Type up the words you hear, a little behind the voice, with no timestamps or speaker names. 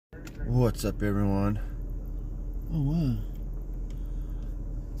What's up, everyone? Oh, wow.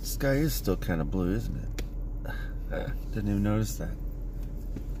 The sky is still kind of blue, isn't it? Didn't even notice that.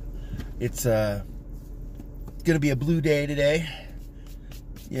 It's gonna be a blue day today.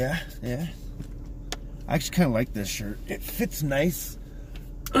 Yeah. I actually kind of like this shirt. It fits nice.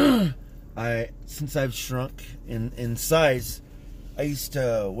 Since I've shrunk in size, I used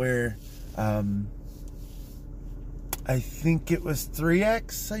to wear I think it was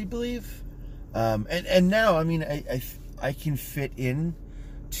 3X, I believe. And now, I mean, I can fit in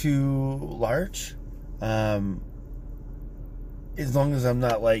to large, as long as I'm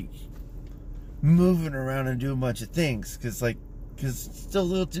not like moving around and doing a bunch of things, because it's still a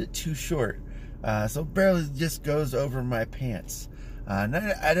little bit too short. So barely just goes over my pants. And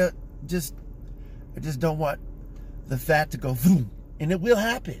I just don't want the fat to go boom, and it will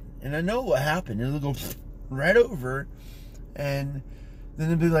happen. And I know what happened. It'll go right over, and then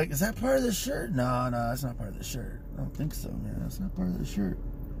it'll be like, is that part of the shirt? No, it's not part of the shirt. I don't think so, man. That's not part of the shirt.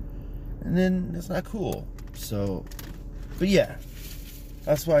 And then it's not cool. So, but yeah,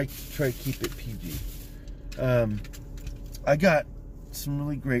 that's why I try to keep it PG. I got some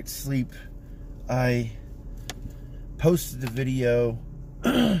really great sleep. I posted the video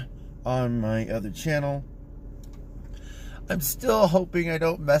on my other channel. I'm still hoping I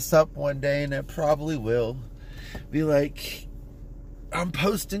don't mess up one day, and I probably will. Be like, I'm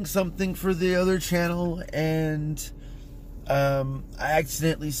posting something for the other channel, and I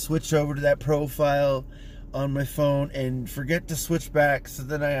accidentally switch over to that profile on my phone and forget to switch back, so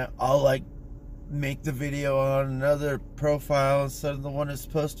then I'll like make the video on another profile instead of the one it's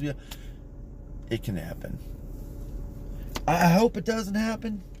supposed to be. It can happen. I hope it doesn't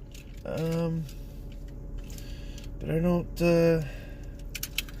happen. But I don't,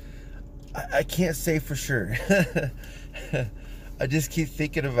 I can't say for sure. I just keep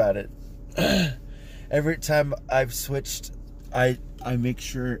thinking about it. Every time I've switched, I make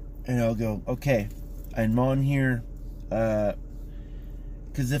sure, and I'll go, okay, I'm on here,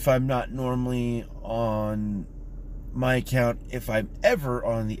 because if I'm not normally on my account, if I'm ever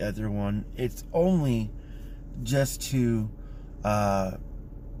on the other one, it's only just to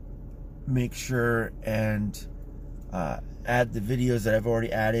make sure and add the videos that I've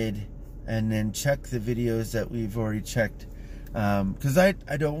already added, and then check the videos that we've already checked, because I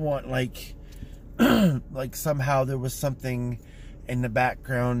don't want like like somehow there was something in the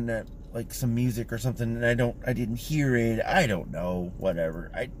background that, like some music or something, and I didn't hear it. I don't know,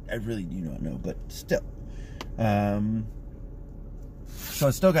 whatever. I really do not know, but still, so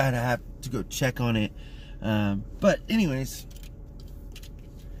I still gotta have to go check on it, but anyways,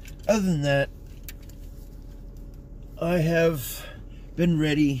 other than that, I have been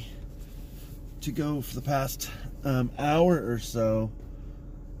ready to go for the past hour or so.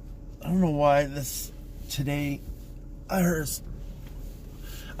 I don't know why today, I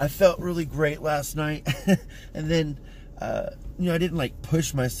felt really great last night. And then, I didn't like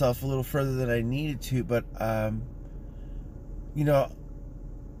push myself a little further than I needed to, but, I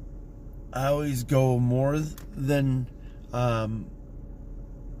always go more than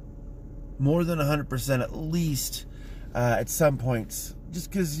 100% at least, at some points,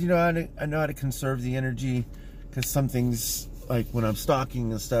 just because I know how to conserve the energy, because some things, like when I'm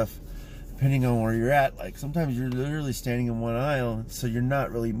stalking and stuff, depending on where you're at, like sometimes you're literally standing in one aisle, so you're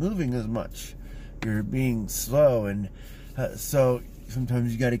not really moving as much, you're being slow, and so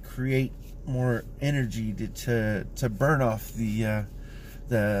sometimes you got to create more energy to burn off the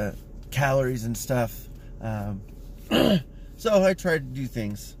calories and stuff. So I tried to do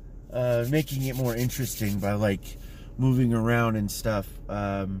things, making it more interesting by like moving around and stuff,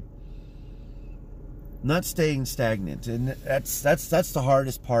 not staying stagnant. And that's the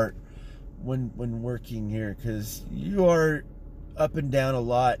hardest part when working here, because you are up and down a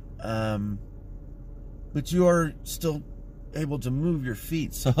lot, but you are still able to move your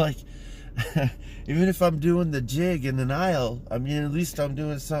feet. So like even if I'm doing the jig in an aisle, I mean, at least I'm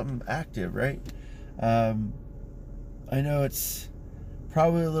doing something active, right? I know it's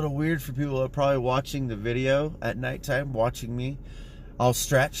probably a little weird for people who are probably watching the video at nighttime, watching me. I'll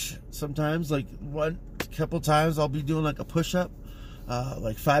stretch sometimes, like couple times I'll be doing like a push-up,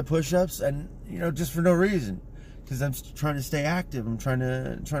 like 5 push-ups, and just for no reason, because I'm trying to stay active. I'm trying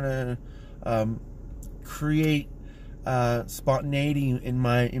to create spontaneity in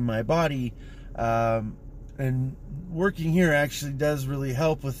my body, and working here actually does really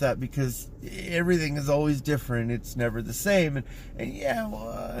help with that, because everything is always different. It's never the same, and yeah,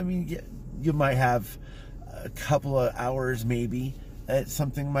 well, I mean, you might have a couple of hours maybe that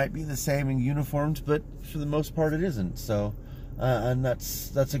something might be the same in uniforms, but for the most part it isn't. So and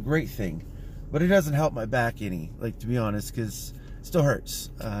that's a great thing. But it doesn't help my back any, like, to be honest, because it still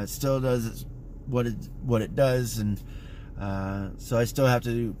hurts. It still does what it does, and so I still have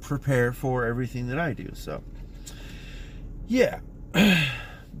to prepare for everything that I do. So yeah.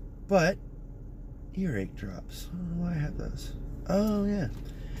 But earache drops. I don't know why I have those. Oh yeah.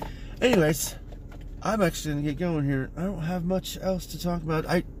 Anyways, I'm actually gonna get going here. I don't have much else to talk about.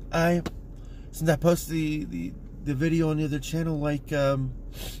 I since I posted the video on the other channel, like I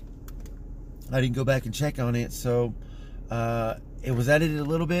didn't go back and check on it, so it was edited a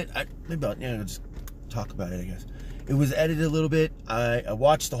little bit. Maybe I'll just talk about it, I guess. It was edited a little bit. I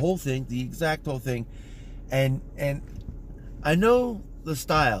watched the whole thing, the exact whole thing, and I know the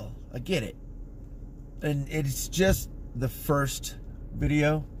style. I get it. And it's just the first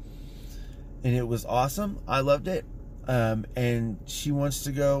video, and it was awesome. I loved it. And she wants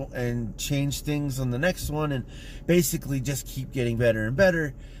to go and change things on the next one, and basically just keep getting better and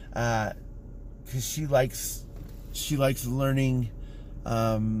better, because she likes learning,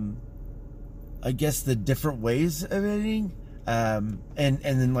 I guess, the different ways of editing, and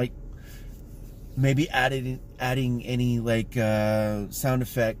then, like, maybe adding any, like, sound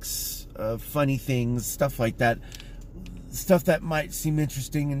effects, funny things, stuff like that, stuff that might seem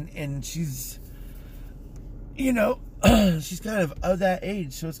interesting, and she's, you know, she's kind of that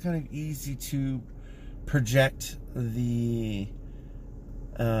age, so it's kind of easy to project the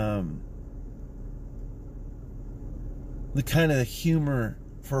kind of the humor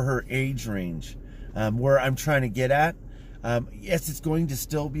for her age range, where I'm trying to get at. Yes, it's going to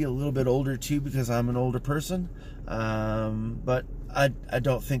still be a little bit older too, because I'm an older person, but I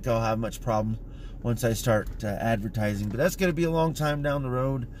don't think I'll have much problem once I start advertising. But that's going to be a long time down the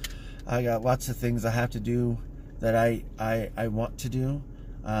road. I got lots of things I have to do that I want to do,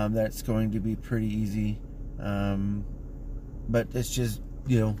 that's going to be pretty easy, but it's just,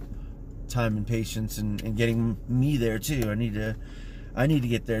 you know, time and patience, and getting me there too. I need to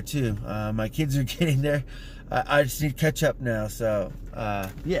get there too. My kids are getting there. I just need to catch up now. So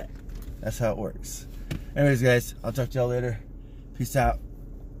yeah, that's how it works. Anyways, guys, I'll talk to y'all later. Peace out.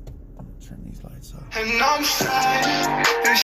 I'm gonna turn these lights off. And I'm sad.